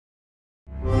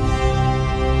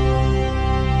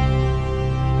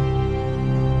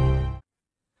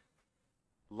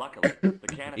Luckily, the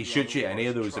canopy He shoots you on any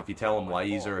of Ultar's those truck if you tell him caught my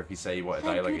lies ball. or if you say you want to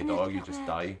die Thank like a goodness dog, you for just that.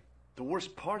 die. The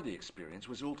worst part of the experience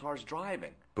was Ultar's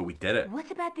driving. But we did it.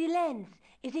 What about the lens?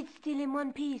 Is it still in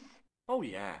one piece? Oh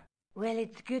yeah. Well,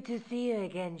 it's good to see you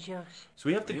again, Josh. So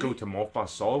we have to go Really? to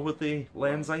Montfaucon with the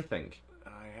lens, I think.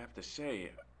 I have to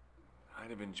say, I'd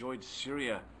have enjoyed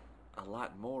Syria a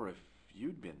lot more if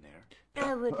you'd been there.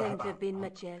 I wouldn't have been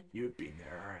much help. You've been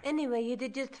there. Anyway, you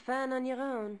did just fine on your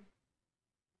own.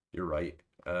 You're right.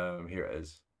 Here it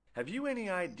is. Have you any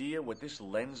idea what this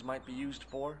lens might be used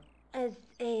for? As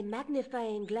a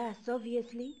magnifying glass,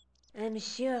 obviously. I'm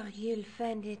sure you'll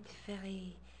find it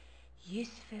very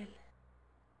useful.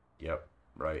 Yep,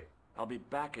 right. I'll be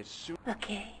back as soon.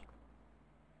 Okay.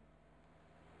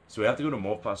 So we have to go to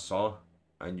Montfaucon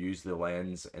and use the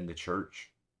lens in the church.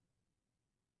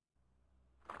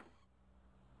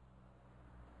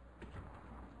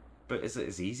 But is it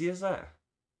as easy as that?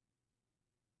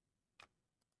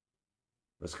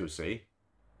 Let's go see.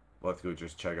 We'll have to go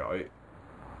just check it out.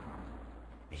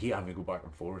 I hate having to go back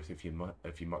and forth if you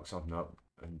muck something up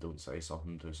and don't say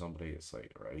something to somebody. It's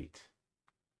like, right.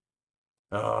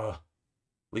 At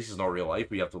least it's not real life.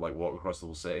 We have to like walk across the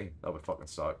whole city. That would fucking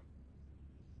suck.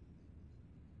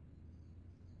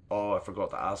 Oh, I forgot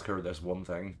to ask her this one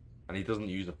thing. And he doesn't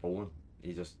use the phone.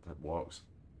 He just walks.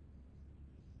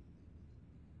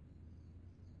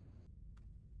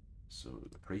 So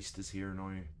the priest is here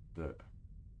now, but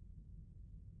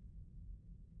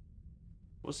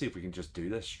we'll see if we can just do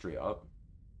this straight up.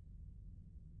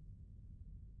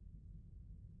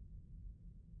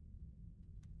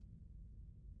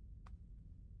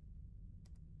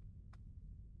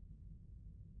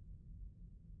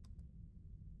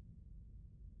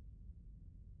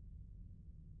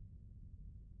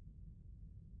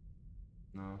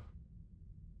 No.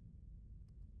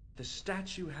 The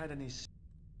statue had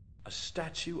a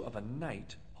statue of a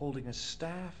knight holding a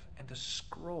staff and a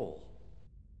scroll.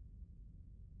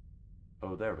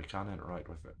 Oh, there, we can interact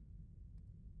with it.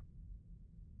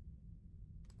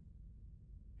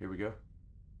 Here we go.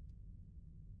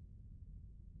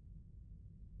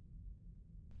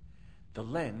 The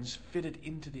lens fitted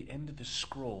into the end of the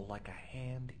scroll like a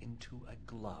hand into a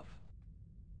glove.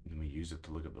 And we use it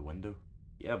to look at the window.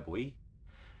 Yeah, boy.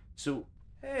 So,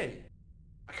 Hey,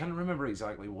 I can't remember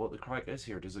exactly what the crack is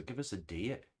here. Does it give us a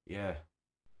date? Yeah.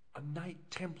 a Knight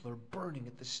Templar burning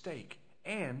at the stake,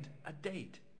 and a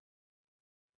date.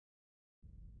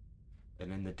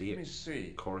 And then the Let me date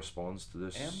see. corresponds to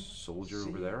this M soldier C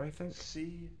over there, I think.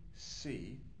 C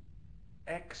XIV.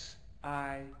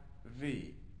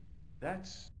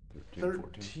 That's 13,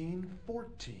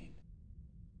 1314.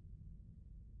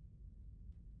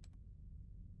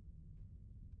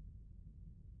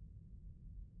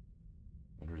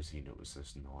 I wonder does he notice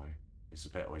this now? This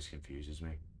bit always confuses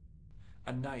me.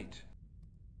 A knight.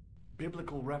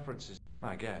 Biblical references,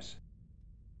 I guess.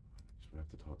 So we have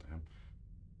to talk to him.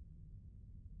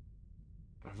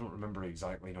 I don't remember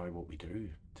exactly now what we do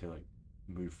to like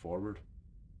move forward.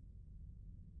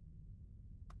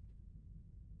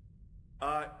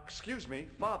 Excuse me,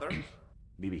 Father.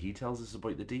 Maybe he tells us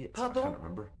about the dates. Pardon? I can't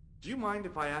remember. Do you mind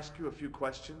if I ask you a few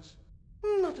questions?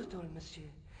 Not at all, monsieur.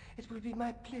 It will be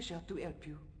my pleasure to help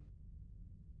you.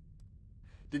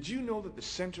 Did you know that the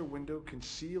center window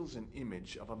conceals an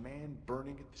image of a man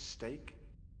burning at the stake?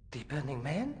 The Burning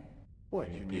Man? What,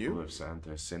 Many you people knew? have said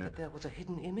to seen it. That there was a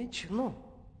hidden image? No.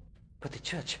 But the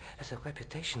church has a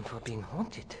reputation for being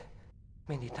haunted.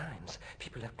 Many times,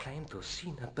 people have claimed to have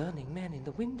seen a burning man in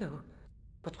the window.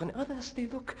 But when others they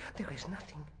look, there is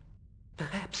nothing.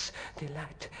 Perhaps the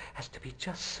light has to be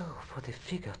just so for the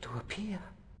figure to appear.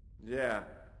 Yeah,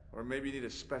 or maybe you need a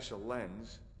special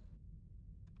lens.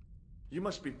 You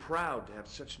must be proud to have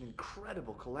such an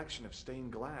incredible collection of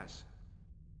stained glass.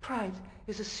 Pride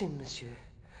is a sin, monsieur,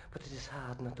 but it is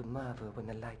hard not to marvel when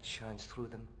the light shines through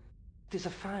them. It is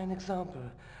a fine example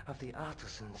of the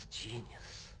artisan's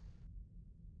genius.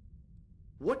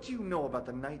 What do you know about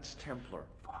the Knights Templar?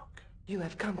 Fuck. You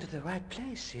have come to the right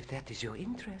place, if that is your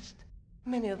interest.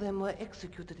 Many of them were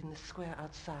executed in the square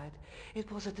outside. It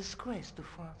was a disgrace to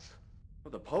France.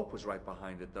 Well, the Pope was right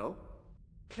behind it, though.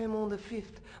 Clement V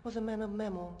was a man of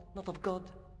mammon, not of God.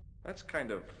 That's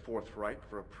kind of forthright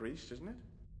for a priest, isn't it?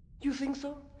 You think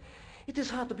so? It is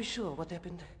hard to be sure what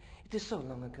happened. It is so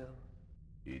long ago.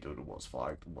 You don't know what's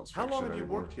fact and what's How fiction long have you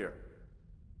anymore. worked here?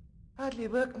 Hardly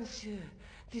work, monsieur.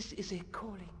 This is a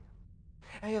calling.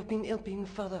 I have been helping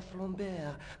Father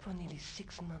Flambert for nearly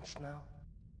 6 months now.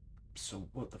 So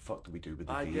what the fuck do we do with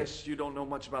the I date? guess you don't know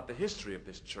much about the history of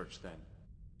this church, then.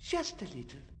 Just a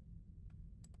little.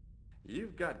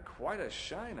 You've got quite a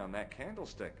shine on that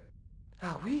candlestick.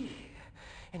 Ah oui.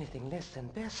 Anything less than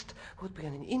best would be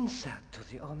an insult to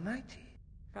the Almighty.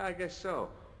 I guess so.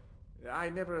 I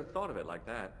never thought of it like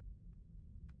that.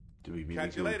 Do we maybe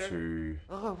Catch you go later. to...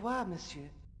 Au revoir, monsieur.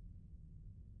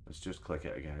 Let's just click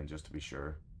it again just to be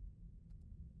sure.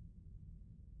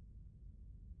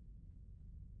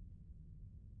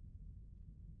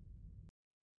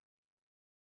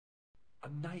 A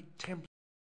Knight Templar.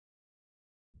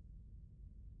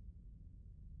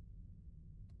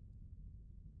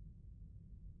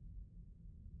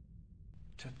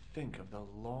 To think of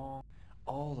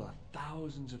all the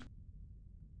thousands of...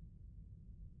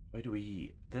 Why do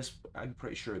we... This, I'm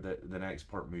pretty sure that the next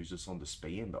part moves us on to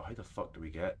Spain, but how the fuck do we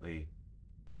get the...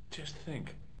 Just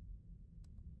think.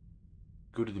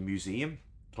 Go to the museum?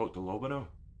 Talk to Lobano?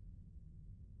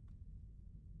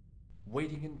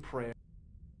 Waiting in prayer.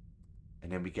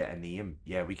 And then we get a name.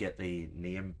 Yeah, we get the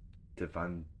name to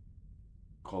Van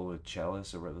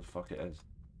Colocellis, or whatever the fuck it is.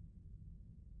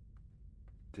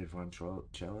 Van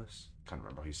Chellis? Can't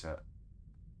remember how he said it.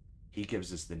 He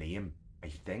gives us the name, I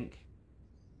think.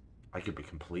 I could be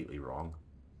completely wrong.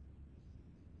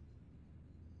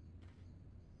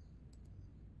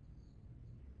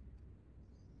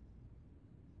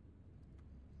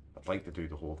 I'd like to do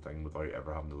the whole thing without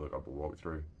ever having to look up a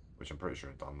walkthrough, which I'm pretty sure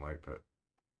I've done, like, but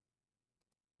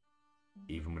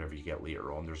even whenever you get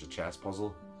later on, there's a chess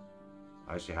puzzle.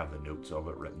 I actually have the notes of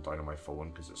it written down on my phone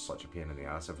because it's such a pain in the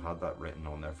ass. I've had that written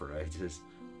on there for ages.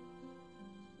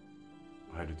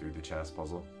 How to do the chess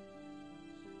puzzle.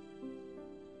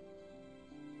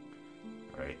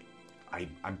 Right.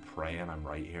 I'm praying I'm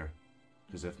right here,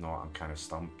 because if not, I'm kind of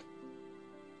stumped.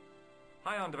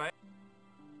 Hi, Andre.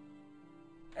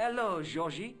 Hello,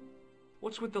 Georgie.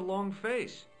 What's with the long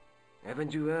face?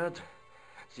 Haven't you heard?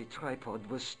 The tripod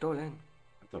was stolen.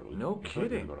 I thought it was, No I thought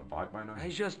kidding. got it back by now. I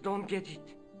just don't get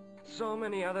it. So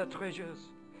many other treasures,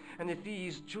 and the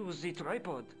thieves choose the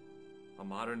tripod. A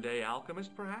modern-day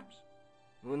alchemist, perhaps?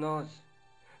 Who knows?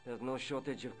 There's no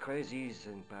shortage of crazies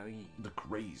in Paris. The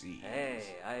crazy. Hey,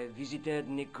 I visited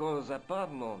Nicole's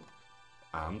apartment.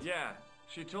 And? Yeah,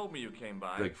 she told me you came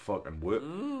by. Big fucking whoop.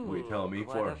 What are you telling me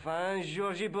quite for? a fine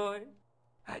Georgie boy.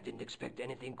 I didn't expect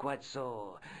anything quite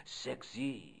so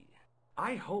sexy.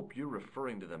 I hope you're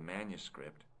referring to the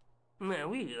manuscript.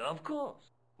 Oui, of course.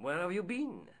 Where have you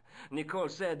been? Nicole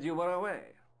said you were away.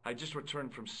 I just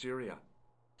returned from Syria.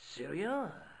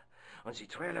 Syria? On the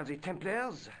trail of the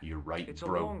Templars? You're right, It's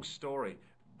bro. a long story,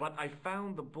 but I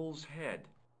found the bull's head.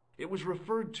 It was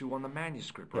referred to on the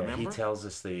manuscript, Yeah, remember? he tells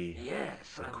us the...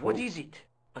 Yes. quote. What is it?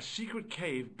 A secret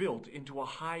cave built into a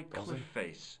high Does cliff it?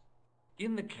 face.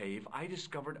 In the cave, I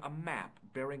discovered a map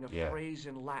bearing a Yeah. phrase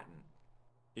in Latin.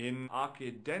 In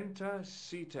occidenta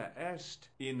cita est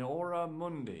in ora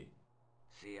mundi.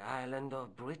 The island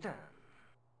of Britain.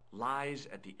 Lies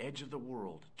at the edge of the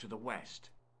world, to the west.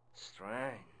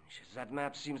 Strange. That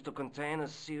map seems to contain a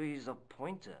series of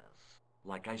pointers.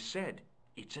 Like I said,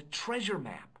 it's a treasure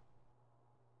map.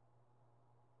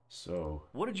 So...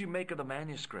 What did you make of the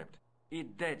manuscript?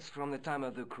 It dates from the time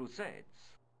of the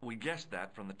Crusades. We guessed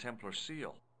that from the Templar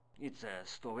seal. It's a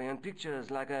story and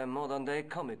pictures like a modern-day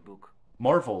comic book.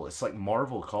 Marvel. It's like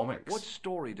Marvel Comics. What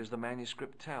story does the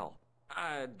manuscript tell?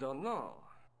 I don't know.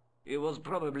 It was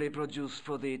probably produced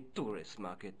for the tourist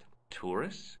market.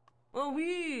 Tourists? Oh,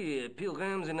 oui,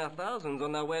 pilgrims in their thousands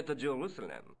on their way to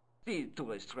Jerusalem. The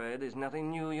tourist trade is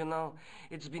nothing new, you know.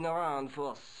 It's been around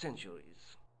for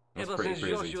centuries. That's Ever pretty since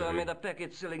crazy Joshua too. made a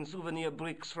packet selling souvenir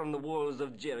bricks from the walls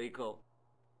of Jericho.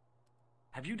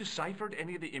 Have you deciphered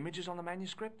any of the images on the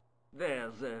manuscript?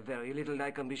 There's very little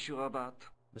I can be sure about.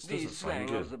 This The doesn't sound slang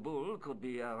good. of the bull could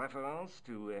be a reference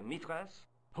to Mithras,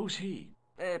 Who's he?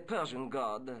 a Persian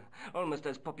god, almost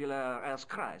as popular as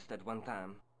Christ at one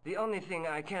time. The only thing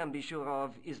I can be sure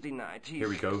of is the knight. He's Here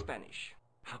we go. Spanish.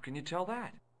 How can you tell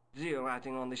that? The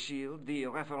writing on the shield, the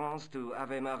reference to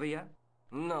Ave Maria.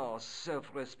 No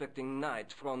self-respecting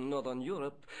knight from Northern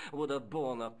Europe would have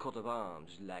borne a coat of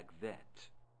arms like that.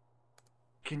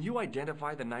 Can you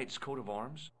identify the knight's coat of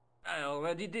arms? I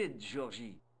already did,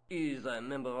 Georgie. He's a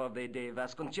member of the De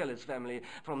Vasconcelos family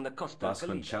from the Costa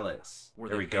Calida. Vasconcelos. Were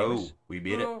There they we go. famous? We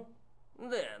made it. No,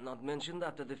 they're not mentioned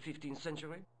after the 15th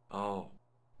century. Oh,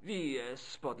 The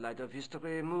spotlight of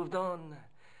history moved on.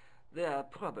 They're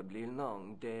probably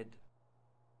long dead.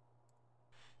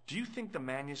 do you think the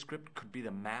manuscript could be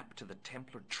the map to the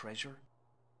Templar treasure?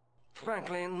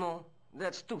 Frankly, no.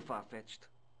 That's too far-fetched.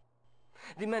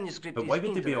 The manuscript But is why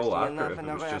would they be all interesting after it enough if and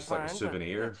it was rare just like a find, but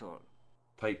souvenir? that's all.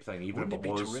 Type thing, even Wouldn't if it be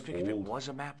it was terrific if it old. was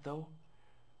a map, though?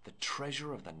 The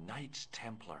treasure of the Knights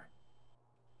Templar.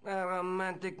 A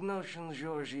romantic notion,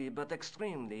 Georgie, but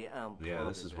extremely improbable. Yeah,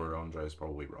 this is where Andre's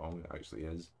probably wrong. It actually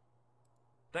is.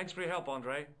 Thanks for your help,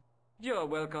 Andre. You're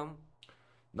welcome.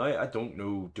 Now, I don't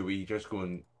know. Do we just go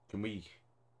and... Can we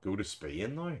go to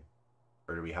Spain now?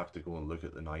 Or do we have to go and look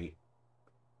at the knight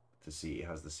to see he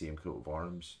has the same coat of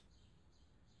arms?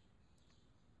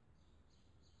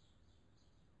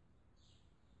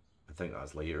 I think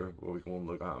that's later where we go and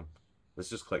look at him. Let's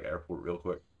just click airport real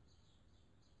quick.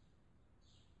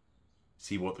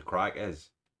 See what the crack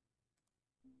is.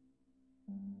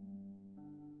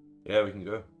 Yeah, we can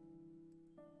go.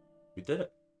 We did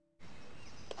it.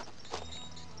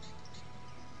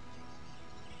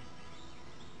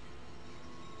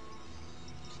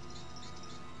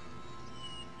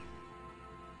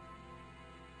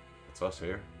 It's us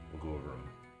here. We'll go over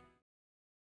him.